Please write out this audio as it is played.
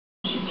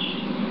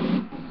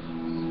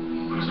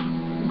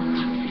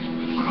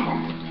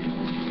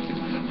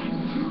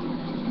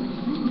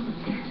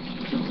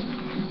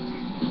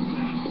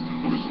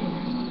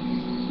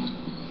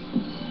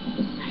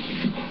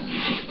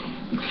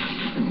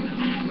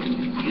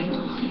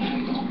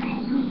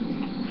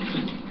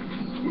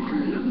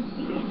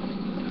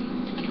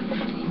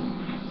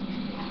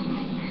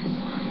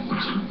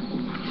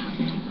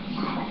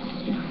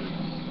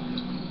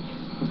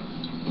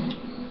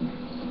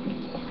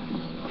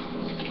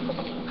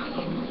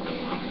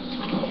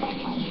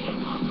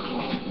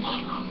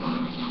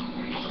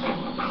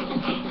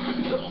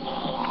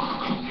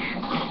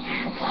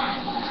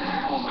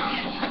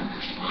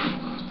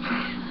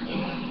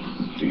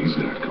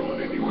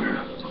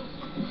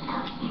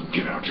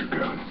Get out your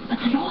gun. But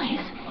the noise.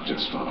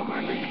 Just follow my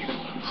lead.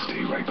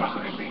 Stay right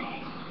behind me.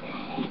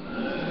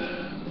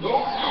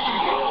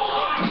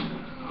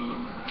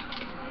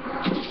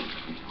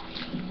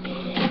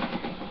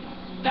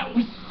 That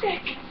was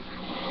sick.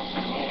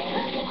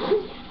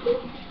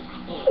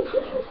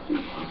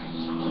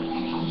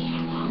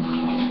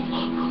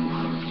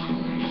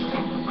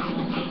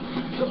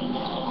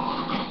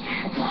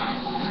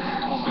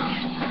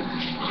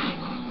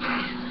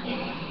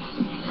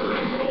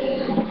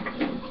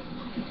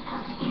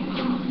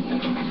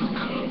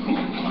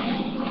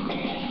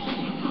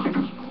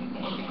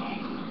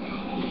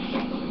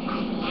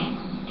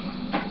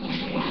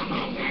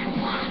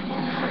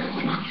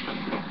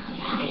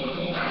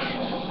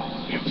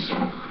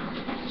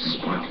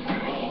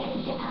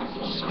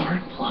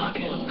 Spark plug.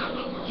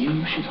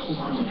 You should hold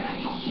on to that.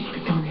 It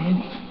could come in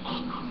handy.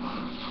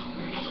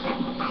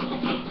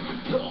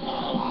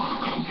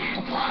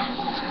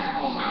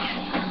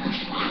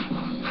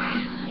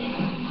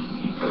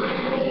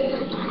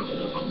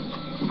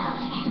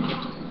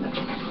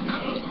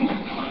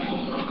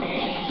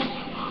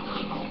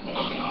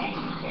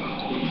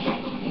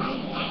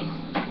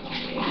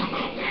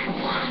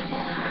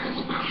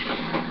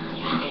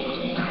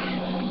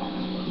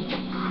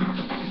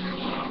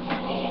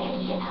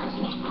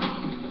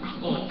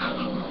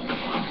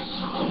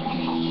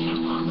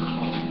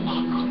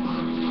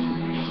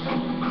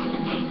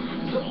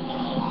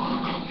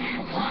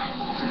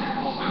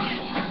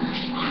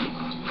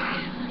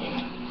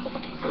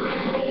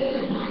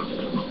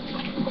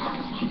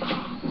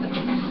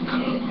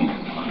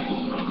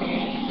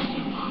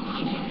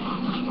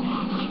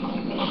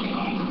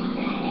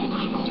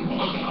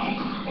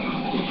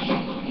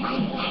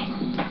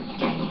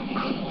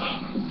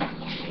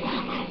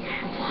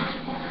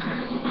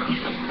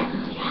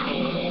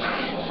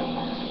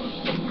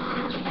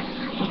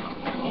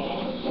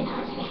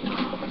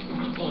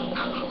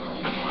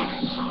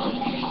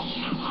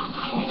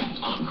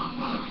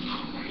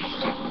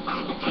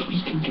 We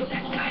can get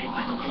that guy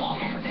by the wall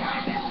over there,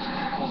 I bet.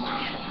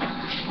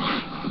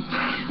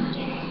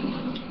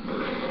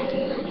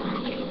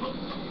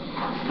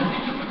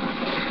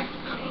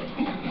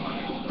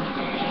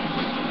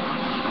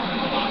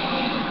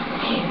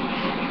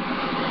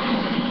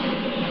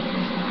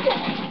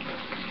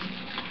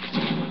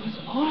 That was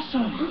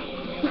awesome.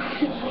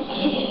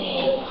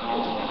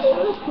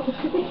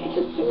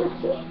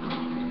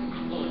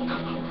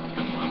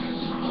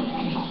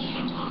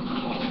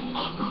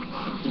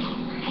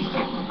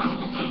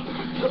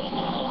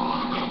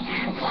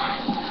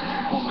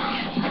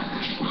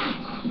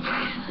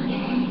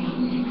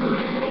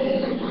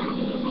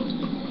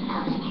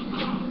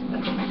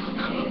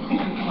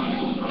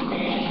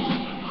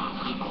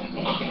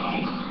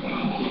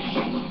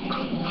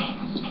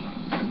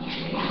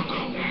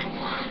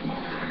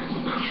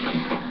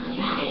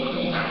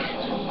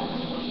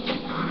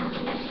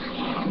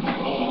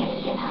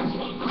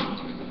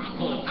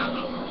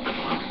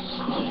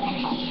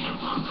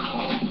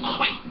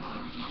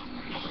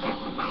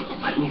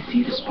 Let me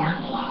see the spark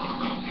plug.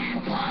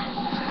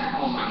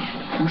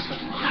 The porcelain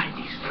inside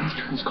these things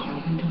turns car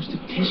windows to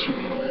tissue.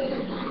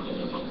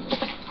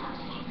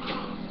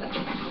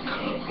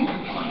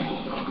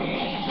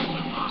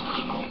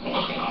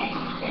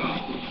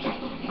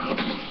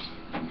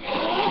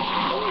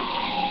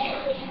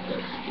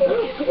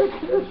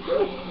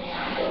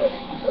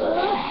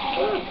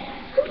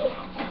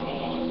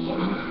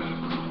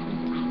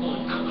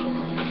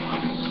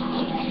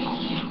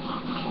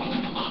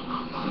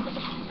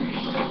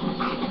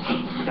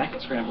 That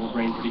can scramble a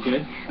brain pretty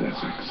good.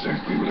 That's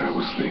exactly what I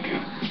was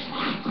thinking.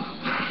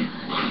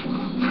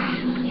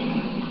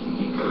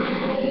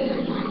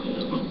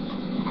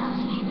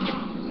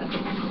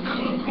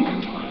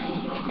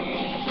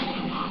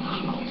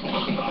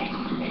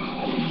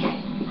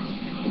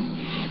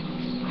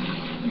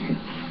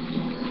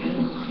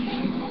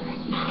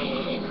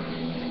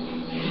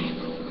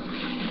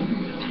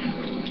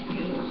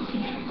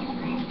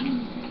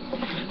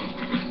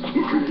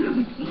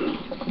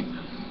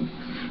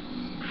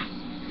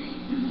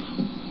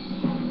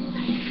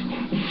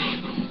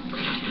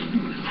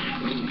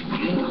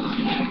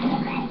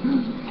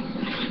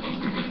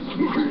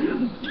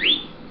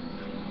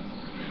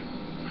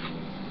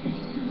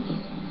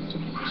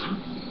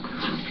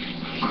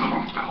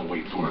 I'll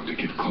wait for him to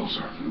get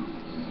closer.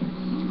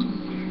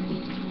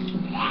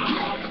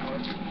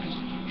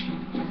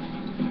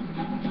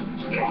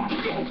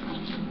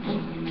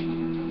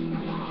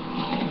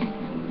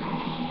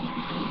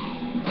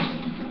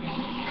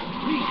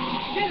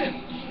 Get him!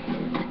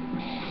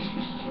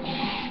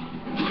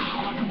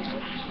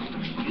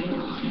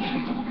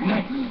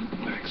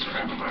 Thanks for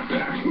having my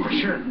back. For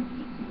sure.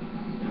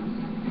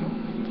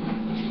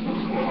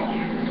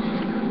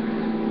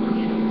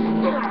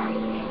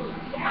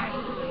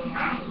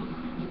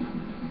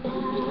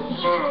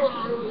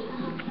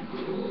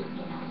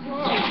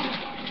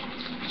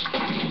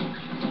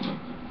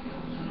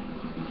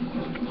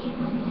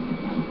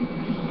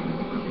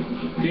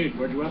 Dude,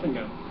 where'd your weapon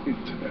go?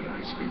 Into that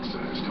ice big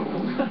sized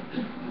hole.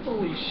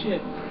 Holy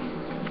shit.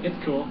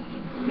 It's cool.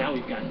 Now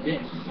we've got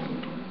this.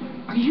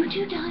 Are you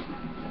two done?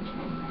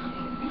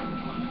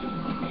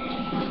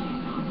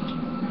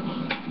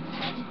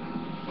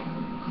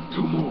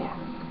 Two more.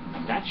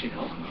 That should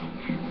help.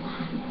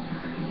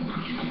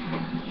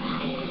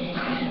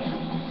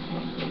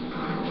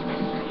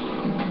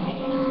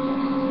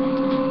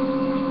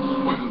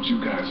 Why don't you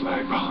guys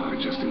lag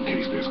behind just in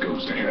case this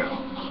goes to hell?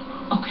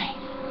 Okay,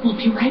 we'll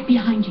be right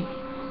behind you.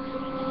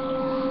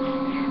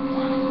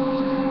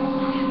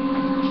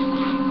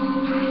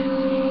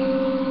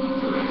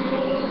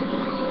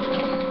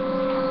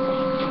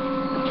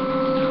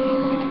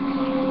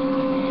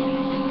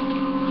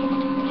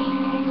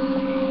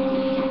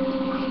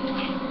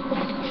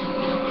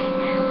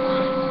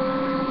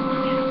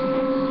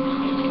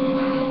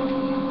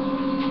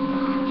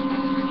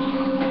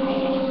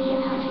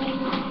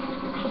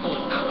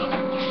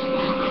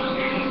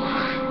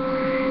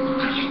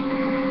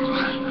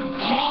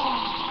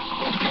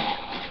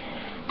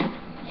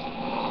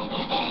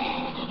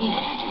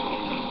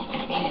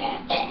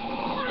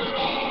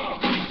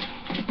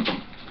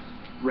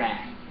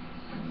 Rad.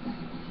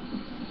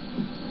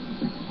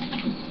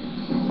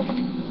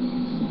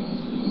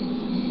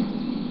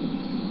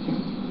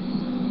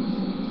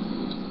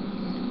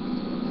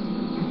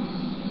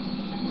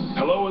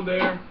 Hello in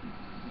there.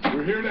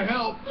 We're here to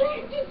help.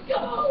 Please just go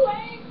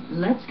away.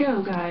 Let's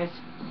go, guys.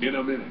 In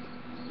a minute.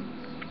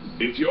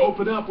 If you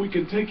open up, we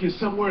can take you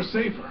somewhere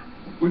safer.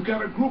 We've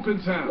got a group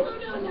in town.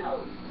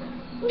 No.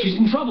 She's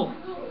in trouble.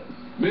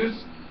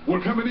 Miss,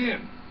 we're coming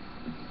in.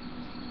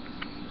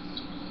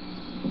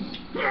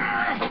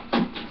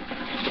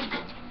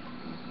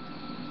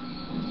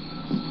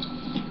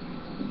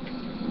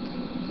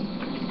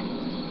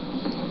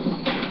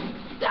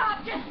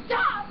 Stop, just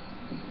stop.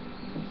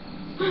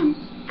 I'm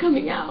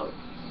coming out.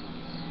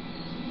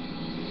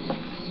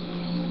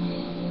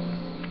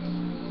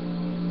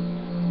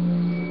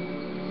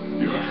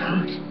 You're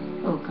hurt.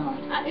 Oh, God.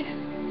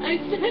 I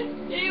said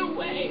stay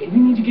away. We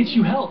need to get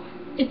you help.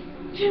 It's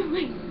too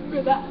late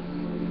for that.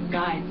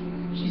 Guys,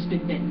 she's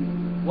been bitten.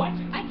 What?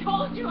 I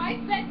told you, I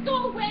said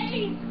go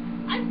away.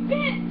 I'm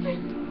bit.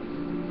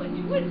 But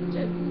you wouldn't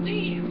just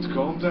leave. Let's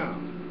calm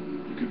down.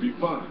 You could be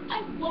fine.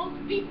 I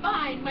won't be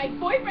fine. My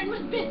boyfriend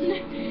was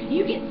bitten.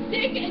 You get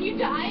sick and you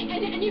die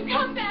and you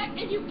come back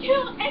and you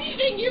kill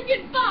anything you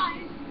can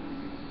find.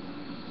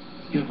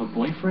 You have a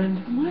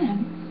boyfriend?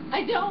 When?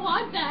 I don't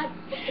want that.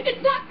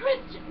 It's not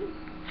Christian.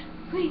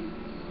 Please,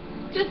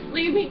 just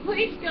leave me.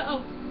 Please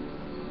go.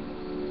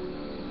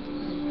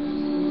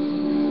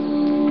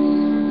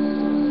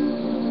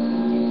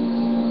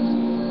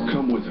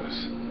 Come with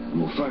us.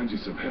 We'll find you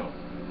some help.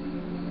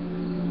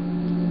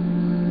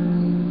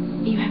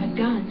 You have a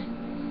gun.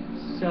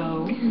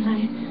 So, Can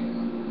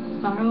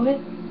I borrow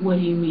it? what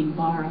do you mean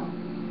borrow?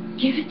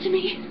 Give it to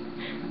me.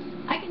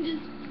 I can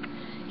just,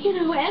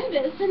 end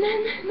this, and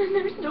then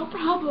there's no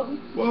problem.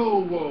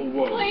 Whoa.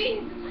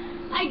 Please,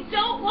 I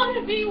don't want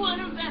to be one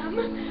of them.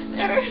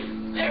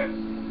 They're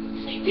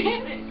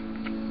satanic.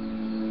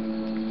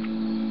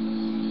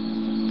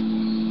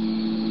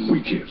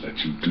 We can't let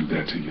you do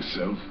that to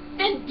yourself.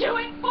 And do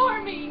it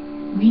for me.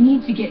 We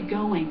need to get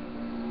going.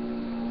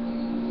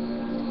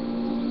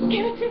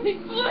 Give it to me,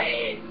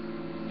 please.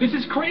 This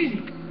is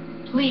crazy.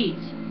 Please,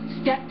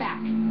 step back.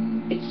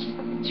 It's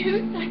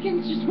 2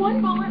 seconds, just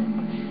one bullet,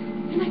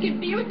 and I can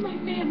be with my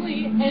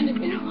family, and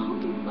it'll all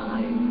be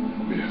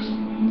fine. Yes.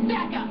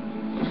 Back up,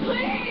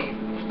 please.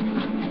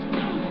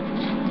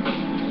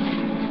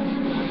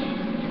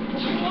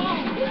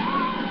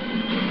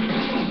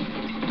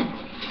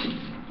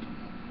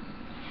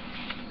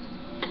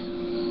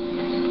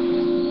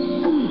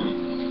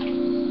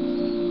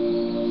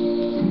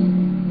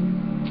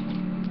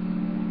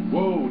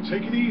 Whoa,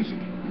 take it easy.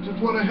 We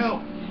just want to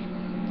help.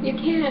 You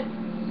can't.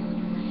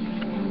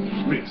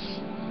 Miss,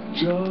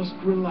 just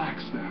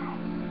relax now.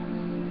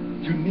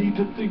 You need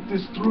to think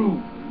this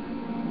through.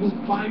 We'll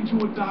find you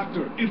a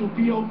doctor. It'll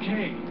be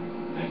okay.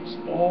 That's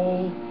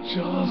all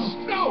just...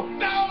 No!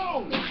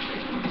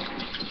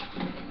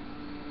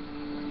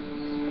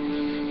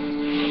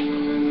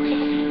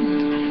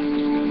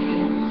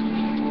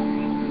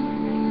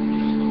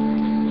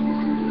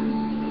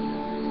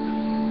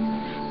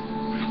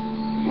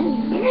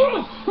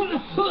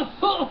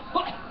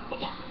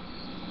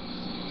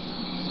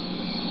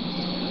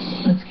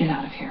 Let's get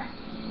out of here.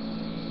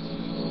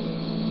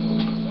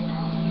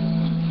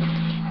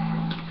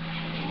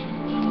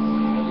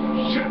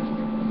 Shit!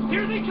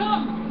 Here they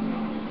come.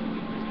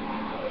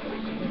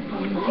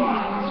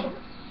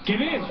 Get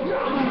in.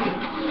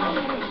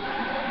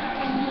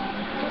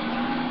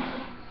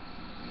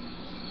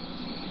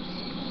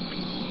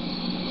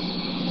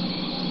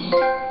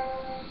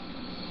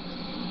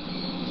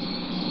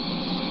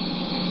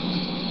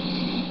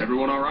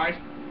 Everyone all right?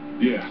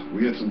 Yeah,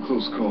 we had some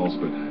close calls,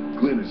 but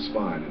Glenn is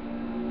fine.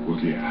 And, well,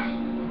 yeah,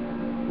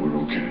 we're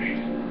okay.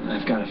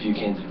 I've got a few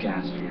cans of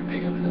gas for your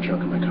pickup in the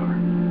trunk of my car.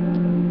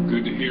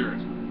 Good to hear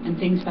it. And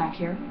things back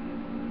here?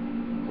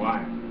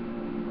 Quiet.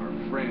 Our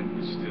friend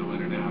is still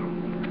in and out over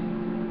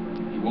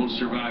there. He won't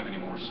survive any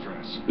more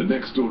stress. The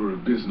next order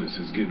of business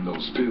is getting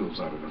those pills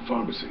out of the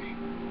pharmacy.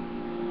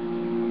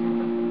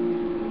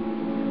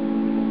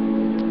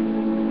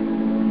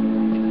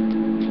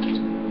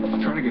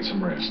 Try to get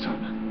some rest,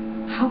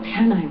 hon. How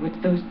can I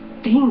with those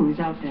things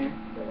out there?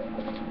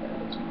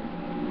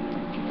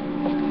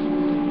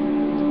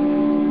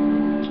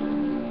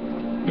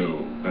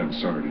 No, I'm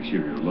sorry to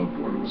hear your loved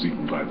one was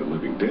eaten by the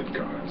living dead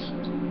guards.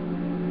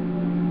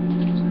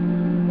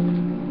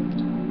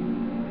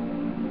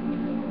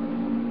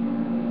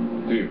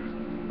 Here,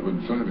 I've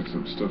been finding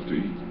some stuff to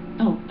eat.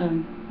 Oh,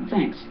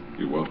 thanks.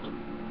 You're welcome.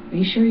 Are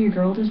you sure your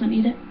girl doesn't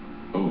need it?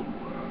 Oh,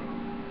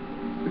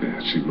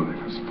 yeah, she might,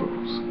 I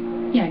suppose.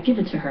 Yeah, give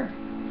it to her.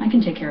 I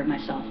can take care of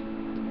myself.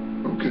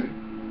 Okay.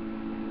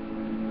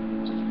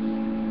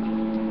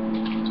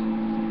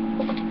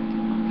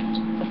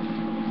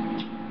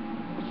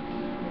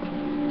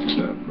 It's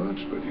not much,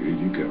 but here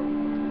you go.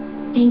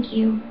 Thank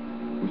you.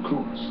 Of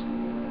course.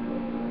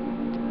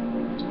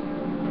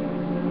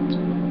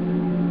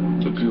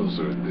 The pills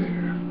are in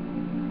there.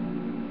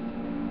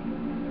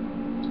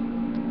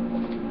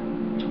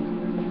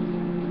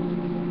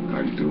 How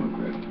you doing,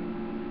 man?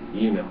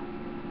 You know.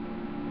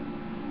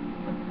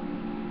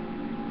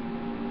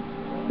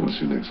 What's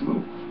your next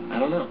move? I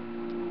don't know.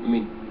 I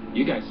mean,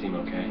 you guys seem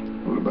okay.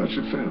 What about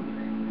your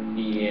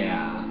family?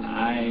 Yeah,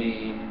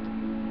 I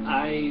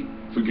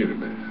Forget it,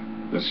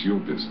 man. That's your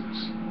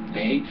business.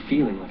 hate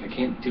feeling like I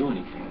can't do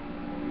anything.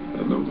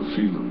 I know the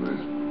feeling,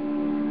 man.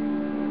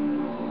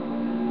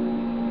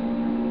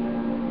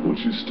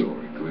 What's your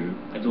story, Glenn?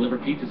 I deliver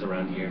pizzas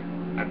around here.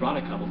 I brought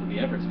a couple to the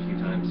Everetts a few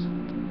times.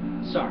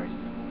 Sorry.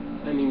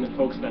 I mean, the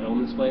folks that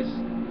own this place,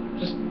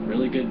 just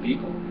really good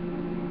people.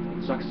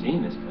 It sucks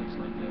seeing this place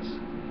like this.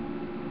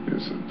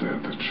 Isn't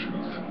that the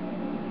truth?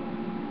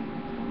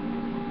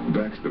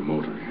 Back to the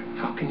motor inn.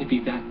 How can it be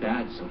that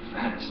bad so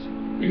fast?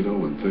 You know,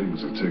 when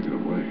things are taken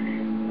away,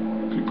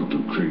 people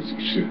do crazy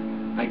shit.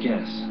 I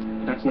guess.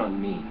 But that's not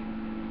me.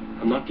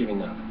 I'm not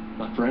giving up.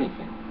 Not for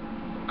anything.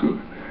 Good,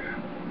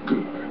 man.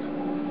 Good.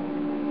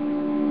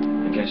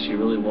 I guess she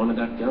really wanted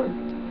that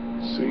gun.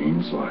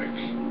 Seems like.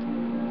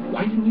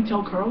 Why didn't you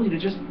tell Carly to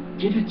just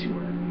give it to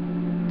her?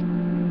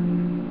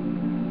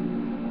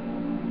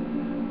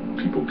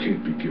 People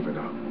can't be given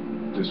up.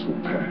 This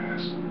will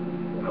pass.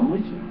 I'm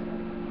with you.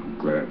 I'm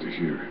glad to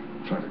hear it.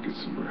 Try to get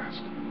some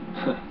rest.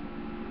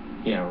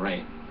 Yeah,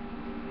 right.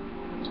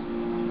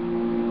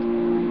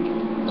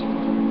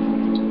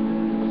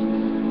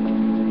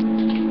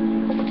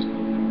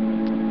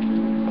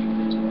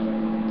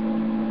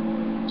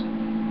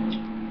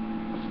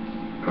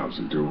 How's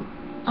he doing?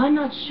 I'm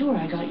not sure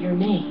I got your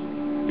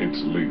name.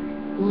 It's Lee.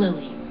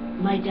 Lily.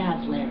 My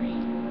dad's Larry.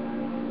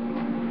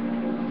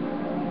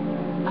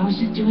 I was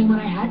just doing what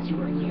I had to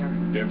earlier.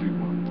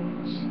 Everyone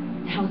was.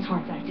 Now his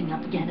heart's acting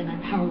up again and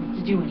I'm powerless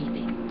to do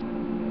anything.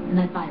 And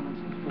that violence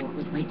before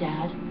with my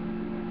dad,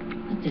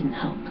 that didn't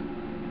help.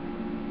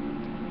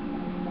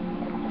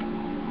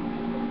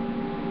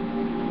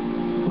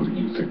 What do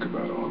you think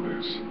about all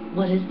this?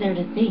 What is there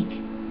to think?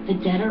 The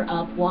dead are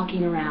up,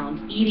 walking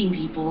around, eating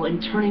people,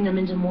 and turning them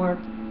into more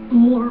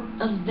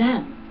of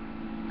them.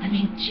 I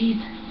mean,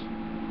 Jesus.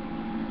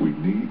 We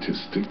need to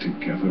stick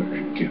together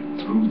and get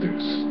through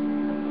this.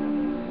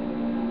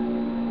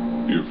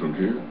 You're from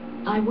here?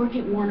 I work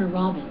at Warner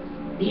Robins,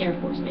 the Air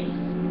Force Base.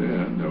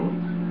 Yeah, I know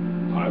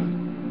it. Pilot?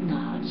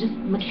 Nah, just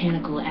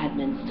mechanical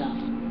admin stuff.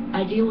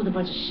 I deal with a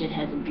bunch of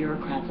shitheads and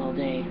bureaucrats all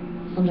day.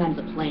 Sometimes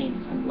a plane,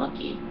 if I'm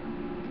lucky.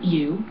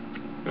 You?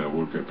 I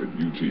work up at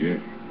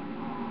UGA.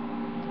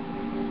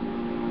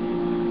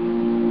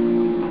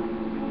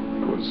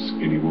 Was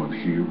anyone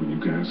here when you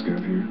guys got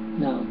here?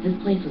 No, this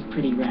place was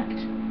pretty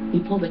wrecked. We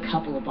pulled a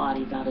couple of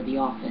bodies out of the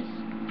office.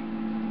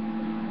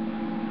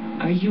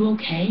 Are you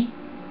okay?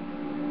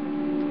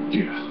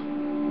 Yeah,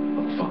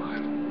 I'm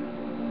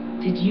fine.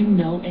 Did you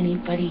know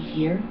anybody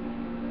here?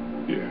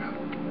 Yeah,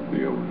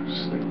 the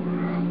owners,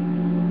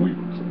 we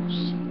were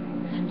close.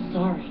 I'm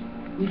sorry.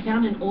 We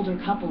found an older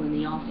couple in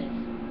the office.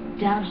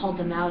 Dad hauled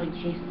them out in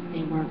case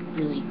they weren't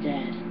really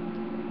dead.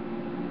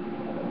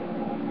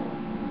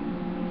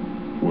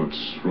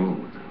 What's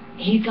wrong with him?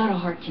 He's got a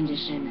heart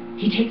condition.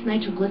 He takes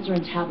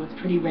nitroglycerin tablets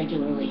pretty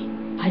regularly.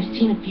 I've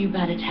seen a few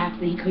bad attacks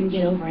that he couldn't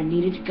get over and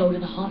needed to go to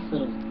the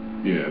hospital.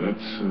 Yeah,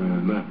 that's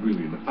not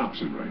really an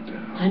option right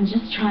now. I'm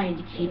just trying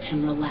to keep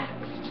him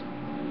relaxed.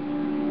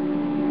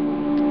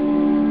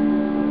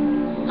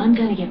 I'm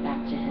gonna get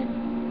back to him.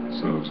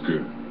 Sounds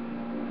good.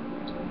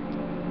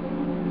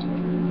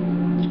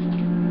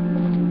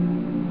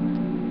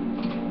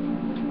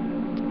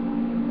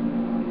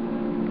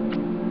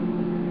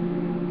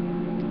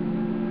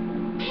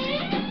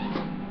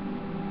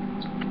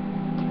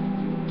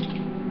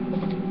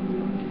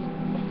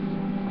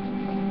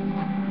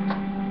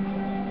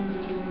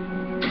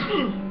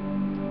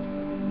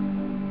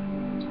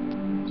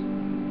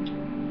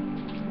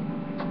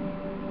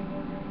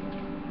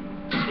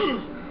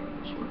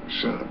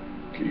 Shut up.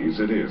 Keys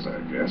it is, I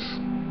guess.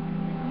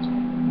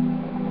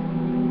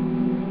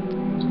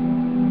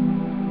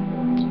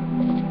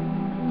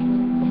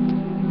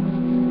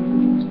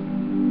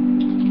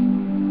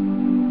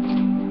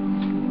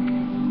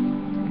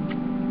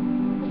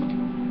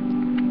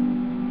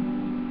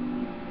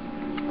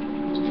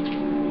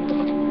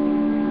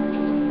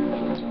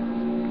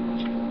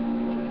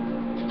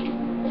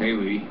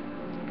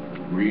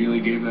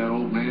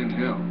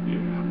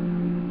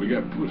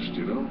 pushed,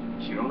 you know?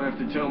 You don't have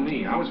to tell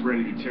me. I was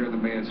ready to tear the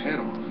man's head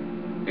off.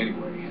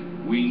 Anyway,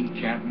 we,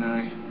 Kat and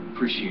I,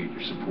 appreciate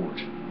your support.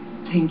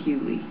 Thank you,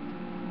 Lee.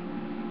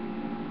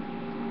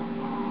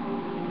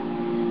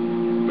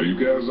 Are you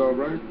guys all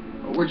right?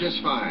 Oh, we're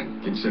just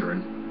fine,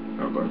 considering.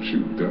 How about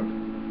you, Duck?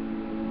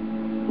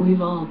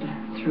 We've all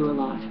been through a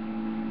lot.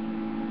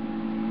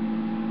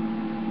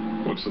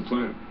 What's the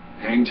plan?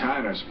 Hang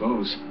tight, I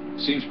suppose.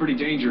 Seems pretty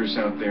dangerous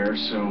out there,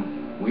 so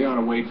we ought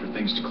to wait for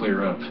things to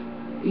clear up.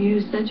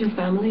 You said your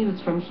family was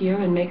from here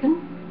in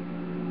Macon?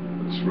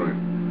 That's right.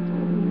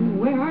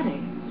 Where are they?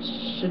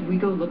 Should we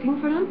go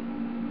looking for them?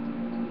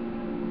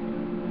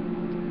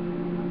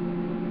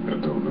 I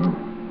don't know.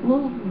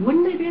 Well,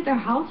 wouldn't they be at their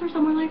house or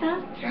somewhere like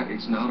that? Kat,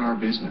 it's not our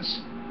business.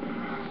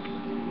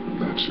 I'm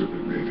not sure we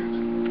made it.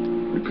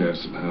 We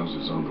passed some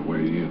houses on the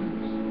way in.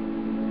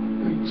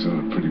 Things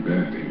are pretty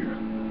bad here.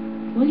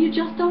 Well, you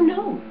just don't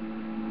know.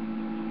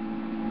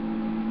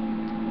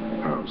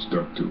 How's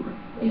Duck doing?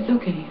 It's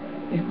okay.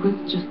 It was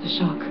just a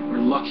shock. We're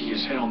lucky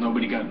as hell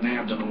nobody got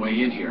nabbed on the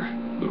way in here.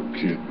 No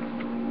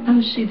kidding.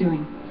 How's she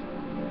doing?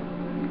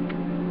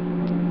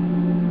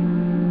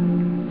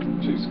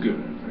 She's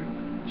good, I think.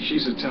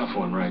 She's a tough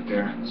one right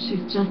there.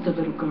 She's just a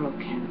little girl,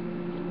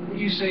 Ken. What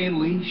are you saying,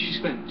 Lee? She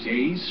spent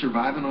days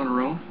surviving on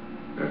her own?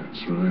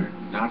 That's right.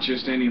 Not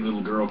just any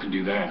little girl can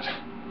do that.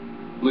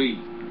 Lee,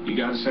 you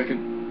got a second?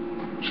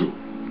 Sure.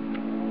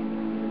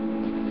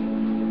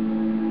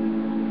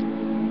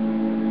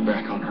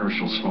 Back on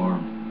Herschel's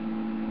farm.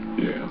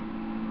 Yeah.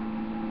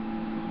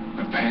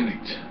 I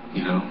panicked,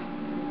 you know.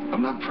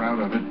 I'm not proud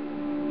of it,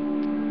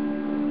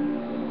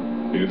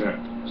 It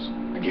happens.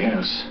 I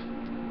guess.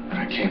 But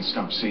I can't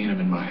stop seeing him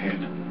in my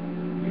head.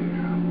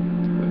 Yeah.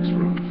 That's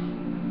rough.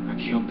 I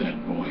killed that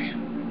boy.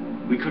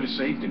 We could have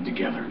saved him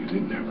together. You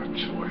didn't have a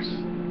choice.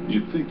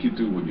 You think you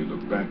do when you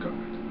look back on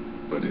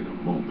it. But in a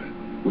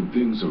moment, when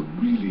things are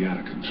really out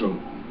of control,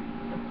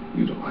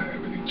 you don't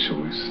have any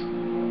choice.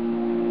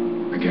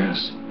 I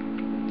guess.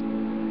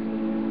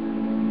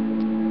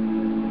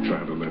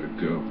 Try to let it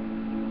go.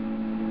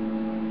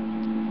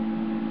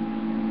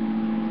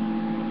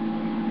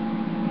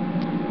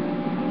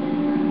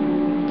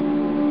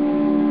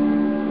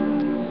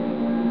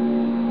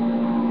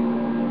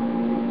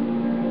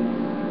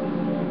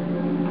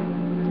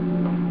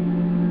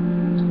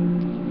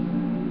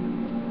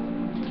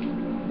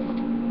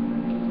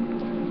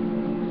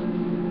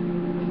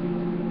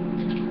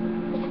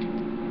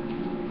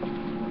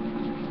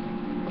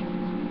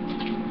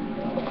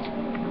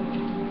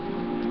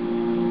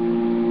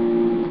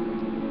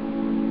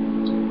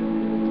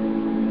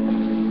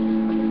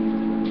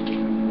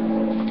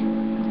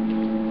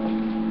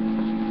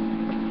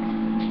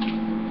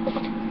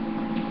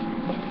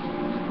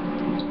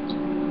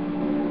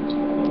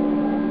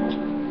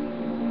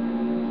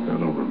 I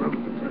don't remember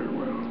them very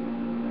well.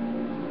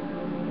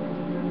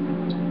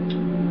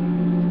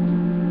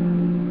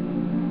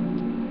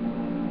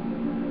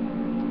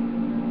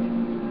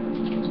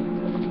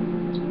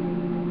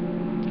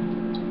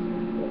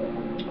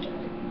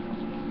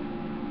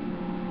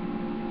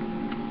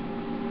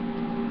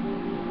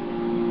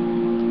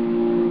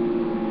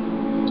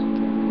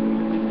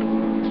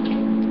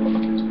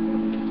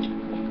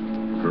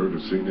 Heard or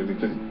seen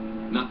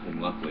anything? Nothing,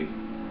 luckily.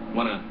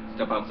 Wanna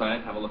step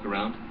outside, have a look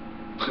around?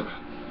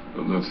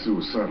 I'm not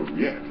suicidal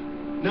yet.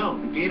 No,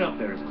 the gate up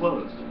there is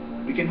closed.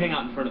 We can hang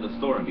out in front of the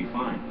store and be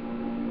fine.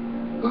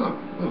 Oh,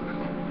 okay.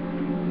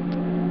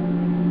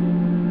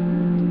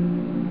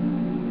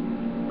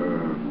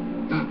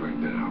 Not right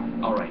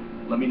now. All right,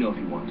 let me know if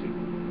you want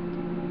to.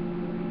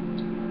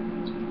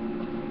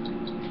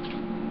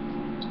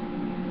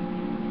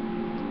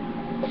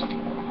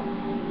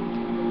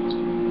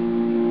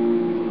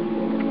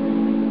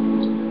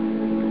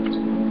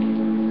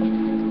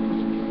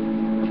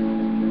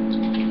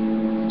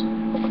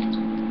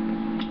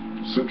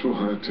 Central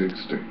High-Tech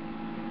State.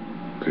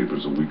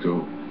 Paper's a week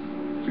old.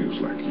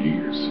 Feels like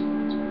years.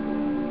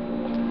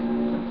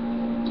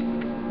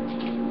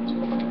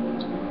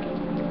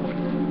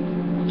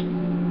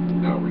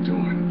 How are we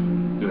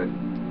doing?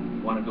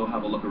 Good. Wanna go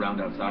have a look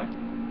around outside?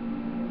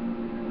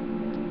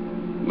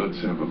 Let's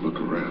have a look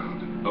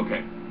around.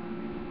 Okay.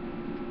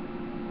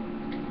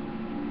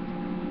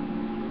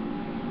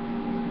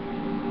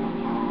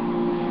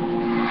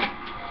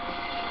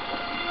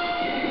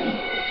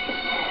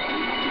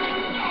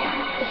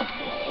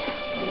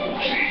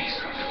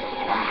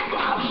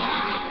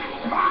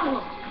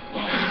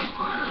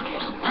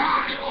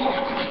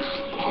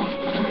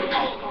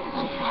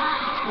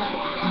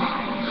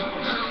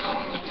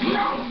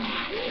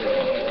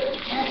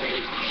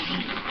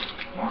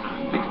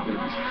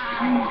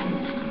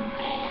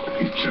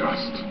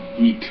 Just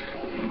eat.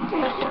 As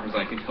far as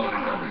I can tell,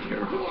 he's over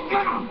here.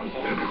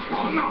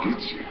 Everything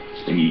gets you.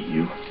 They eat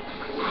you.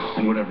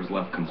 And whatever's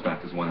left comes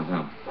back as one of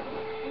them.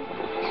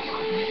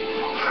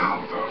 How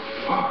the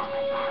fuck?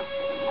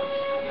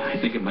 I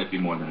think it might be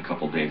more than a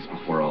couple days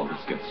before all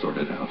this gets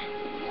sorted out.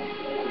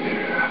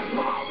 Yeah,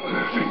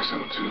 I think so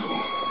too.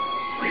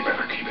 We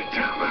better keep it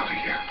down out of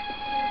here.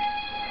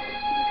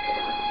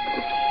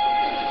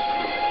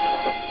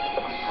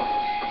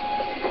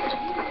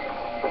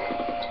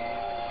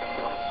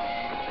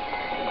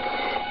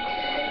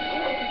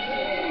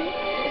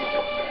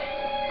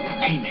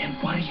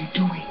 What are you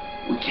doing?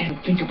 We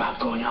can't think about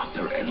going out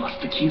there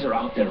unless the keys are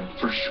out there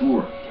for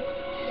sure.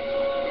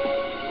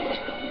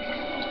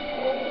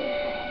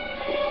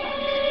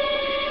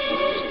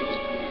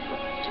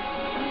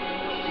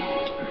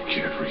 I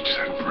can't reach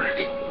that brick.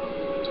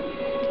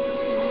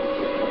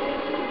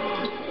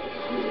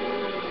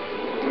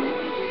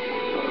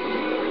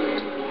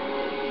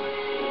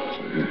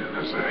 Yeah,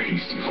 there's a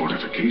hasty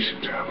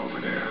fortification job over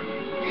there.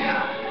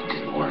 Yeah, it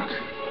didn't work.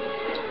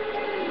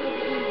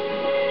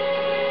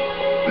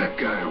 That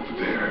guy over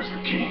there has the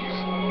keys.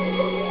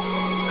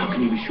 How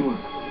can you be sure?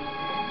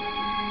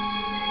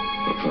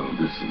 I found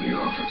this in the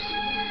office.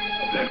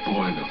 That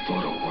boy in the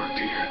photo worked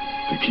here.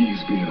 The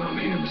keys being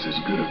on him is as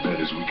good a bet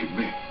as we can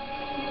make.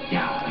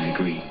 Yeah, I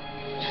agree.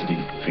 Just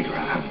need to figure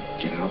out how to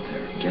get out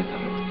there and get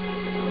them.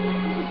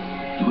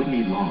 You wouldn't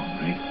need long,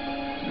 right?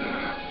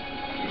 Nah,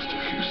 just a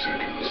few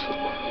seconds.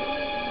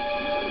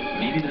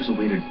 Maybe there's a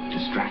way to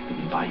distract them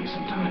and buy you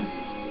some time.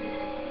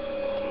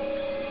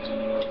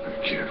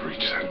 I can't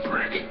reach that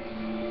brick.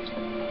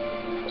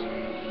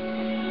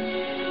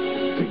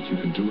 Think you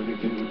can do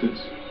anything with this?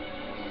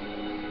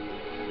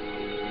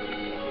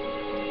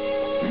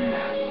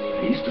 Yeah,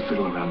 I used to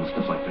fiddle around with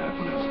stuff like that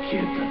when I was a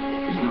kid, but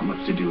there's not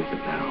much to do with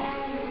it now.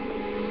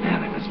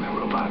 Man, I miss my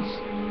robots.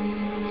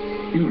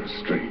 You're a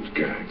strange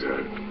guy,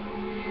 Doug.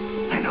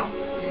 I know.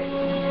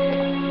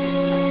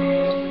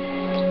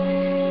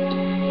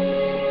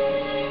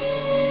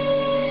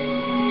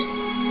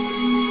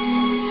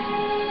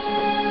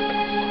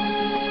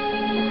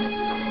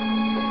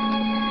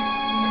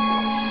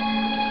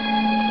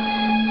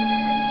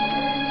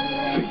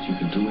 Think you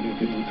can do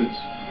anything with this?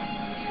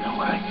 You know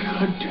what I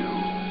could do?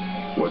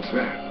 What's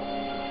that?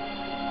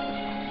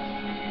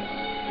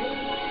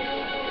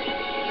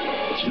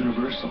 It's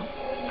universal.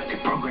 I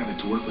could program it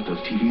to work with those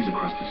TVs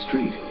across the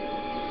street.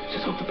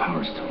 Just hope the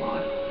power's still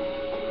on.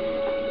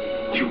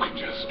 You can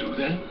just do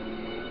that?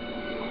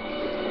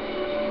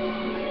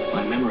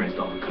 I memorized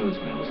all the codes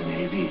when I was in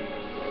AV.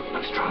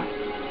 Let's try.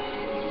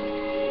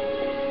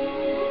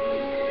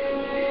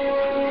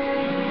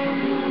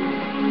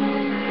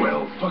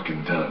 Well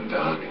fucking done,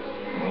 Doc.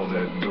 All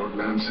that dork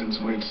nonsense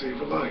might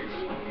save a life.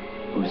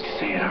 Who's to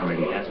say it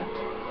already hasn't?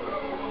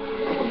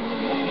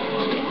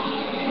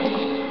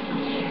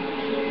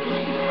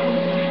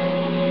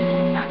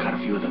 I got a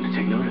few of them to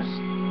take notice.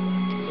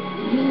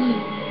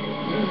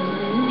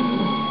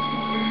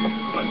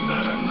 But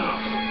not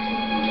enough.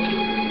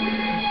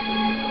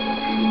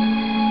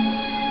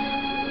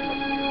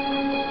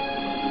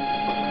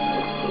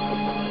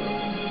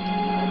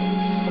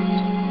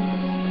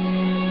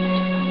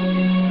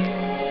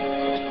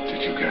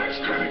 Did you guys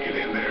try to get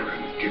in there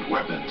and get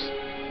weapons?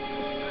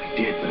 I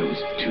did, but it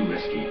was too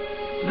risky.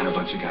 And then a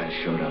bunch of guys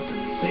showed up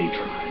and they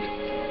tried.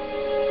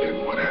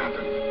 And what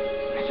happened?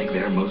 I think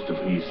they're most of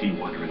who you see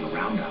wandering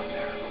around out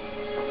there.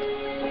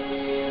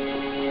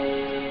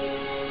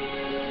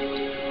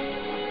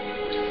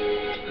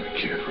 I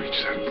can't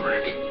reach that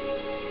brick.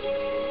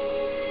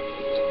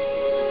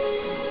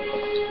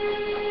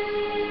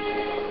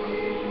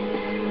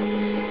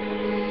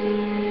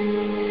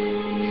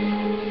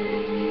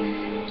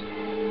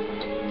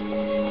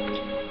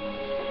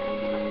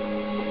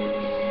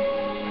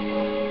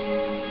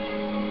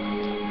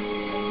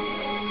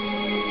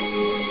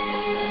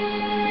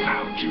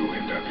 How'd you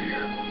end up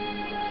here?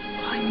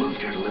 I moved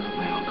here to live with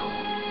my uncle.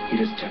 He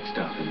just checked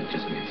stuff and it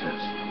just made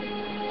sense.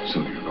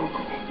 So your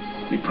uncle,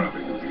 he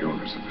probably knew the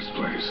owners of this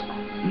place.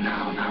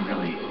 No, not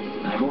really.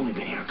 I've only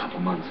been here a couple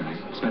months and I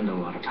spend a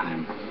lot of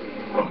time.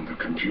 On the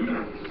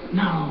computer?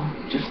 No,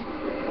 just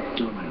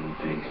doing my own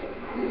thing.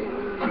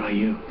 What about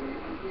you?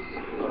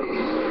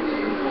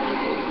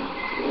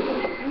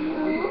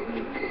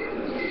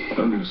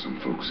 I knew some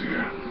folks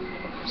here.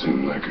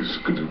 Seemed like as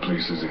good a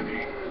place as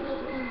any.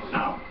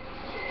 Oh,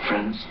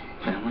 friends,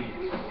 family,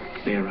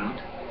 they around?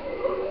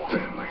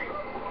 Family.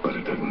 But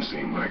it doesn't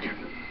seem like it.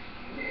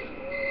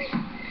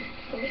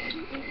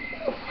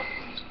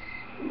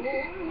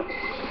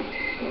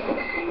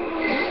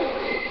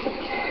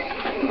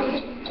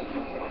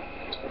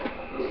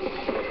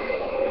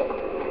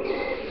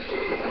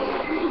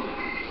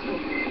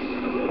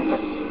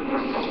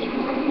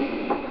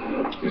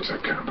 It's a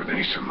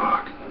combination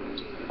lock.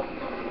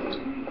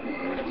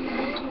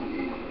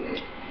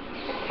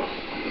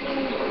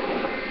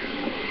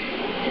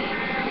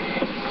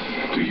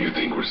 Do you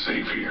think we're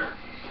safe here?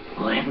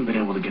 Well, I haven't been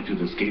able to get through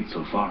this gate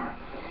so far.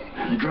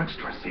 And the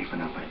drugstore's safe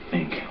enough, I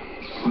think.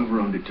 Whoever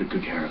owned it took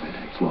good care of it.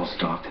 It's well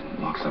stocked and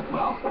locks up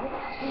well.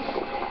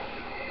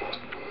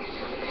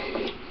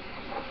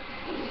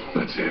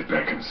 Let's head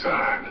back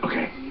inside.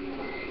 Okay.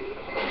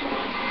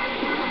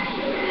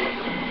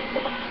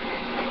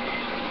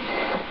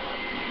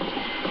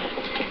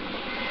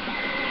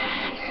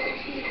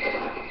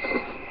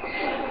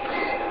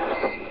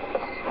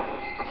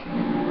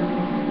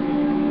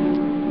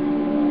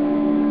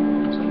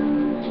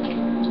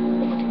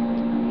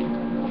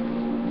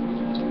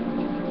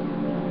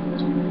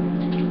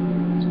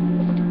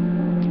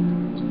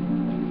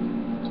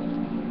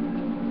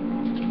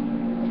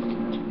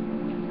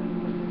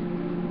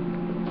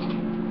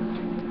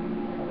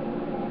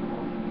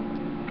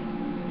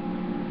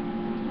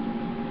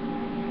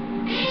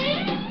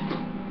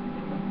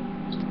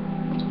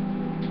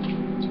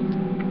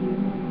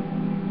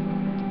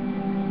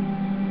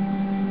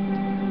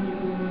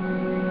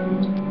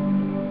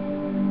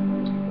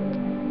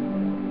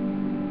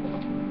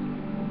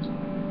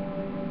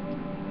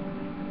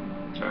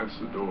 That's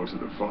the door to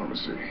the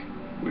pharmacy.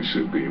 We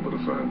should be able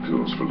to find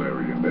pills for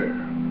Larry in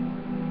there.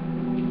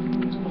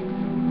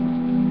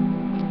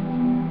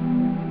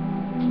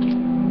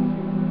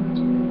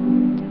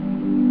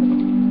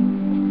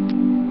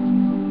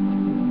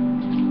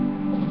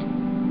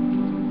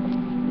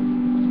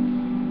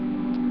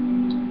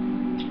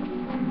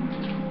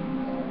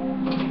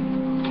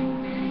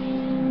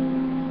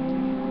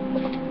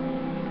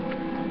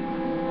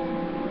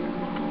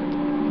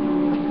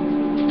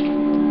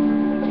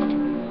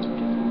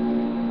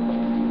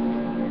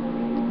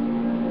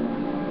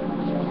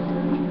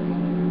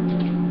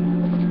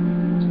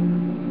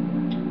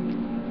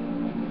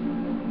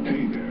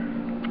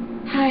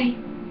 Hi.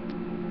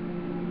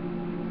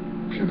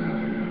 Can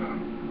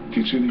I,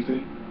 get you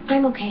anything?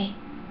 I'm okay.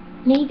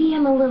 Maybe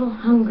I'm a little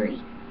hungry.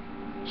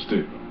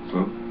 Still,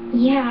 huh?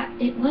 Yeah,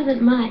 it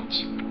wasn't much.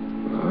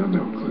 I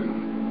know,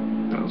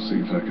 Clem. I'll see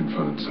if I can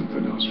find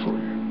something else for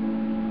you.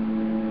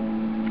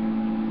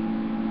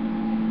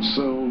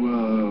 So,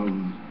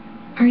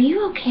 Are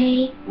you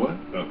okay? what?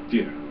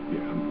 Yeah,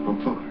 I'm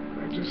fine.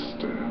 I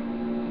just,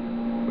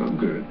 I'm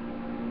good.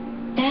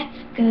 That's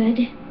good.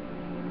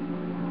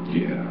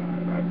 Yeah,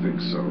 I think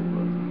so.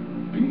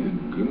 Being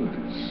good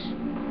is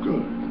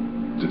good,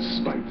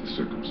 despite the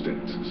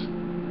circumstances.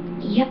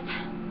 Yep.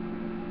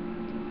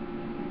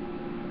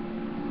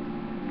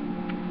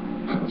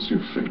 How's your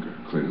finger,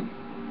 Clem?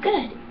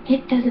 Good.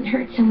 It doesn't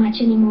hurt so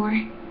much anymore.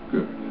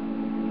 Good.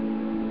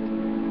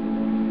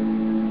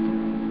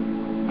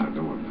 I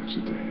know I'm not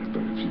your dad,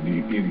 but if you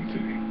need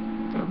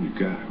anything, I'm your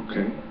guy,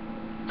 okay?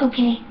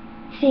 Okay.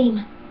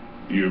 Same.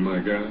 You're my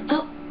guy?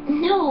 Oh,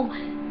 no.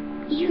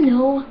 You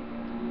know.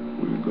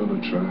 We're gonna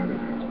try to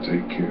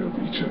take care of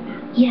each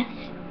other. Yes.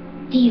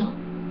 Deal.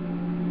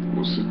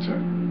 We'll sit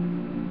tight.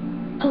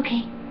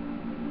 Okay.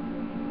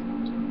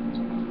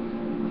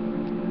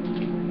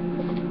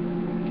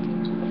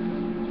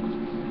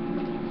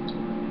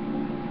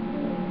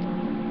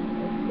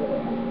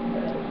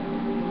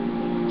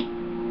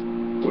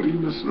 What are you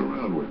messing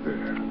around with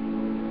there?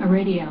 A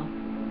radio.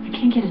 I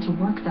can't get it to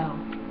work, though.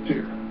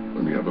 Here,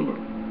 let me have a look.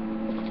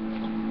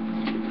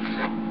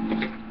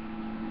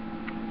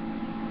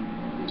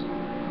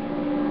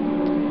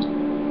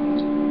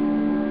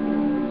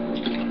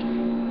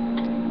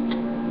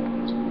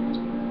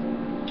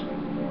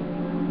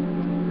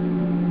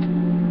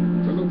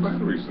 There are no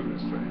batteries in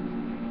this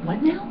thing.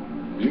 What now?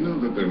 You know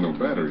that there are no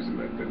batteries in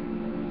that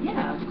thing.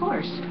 Yeah, of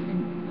course.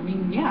 I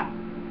mean, yeah.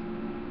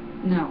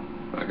 No.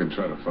 I can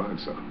try to find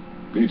some.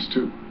 Needs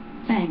two.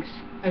 Thanks.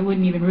 I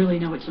wouldn't even really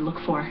know what to look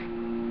for.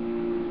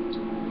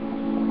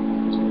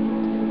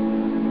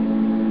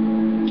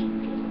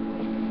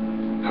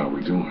 How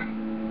we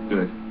doing?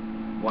 Good.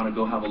 Want to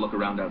go have a look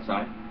around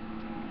outside?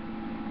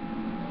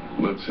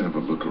 Let's have a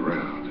look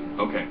around.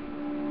 Okay.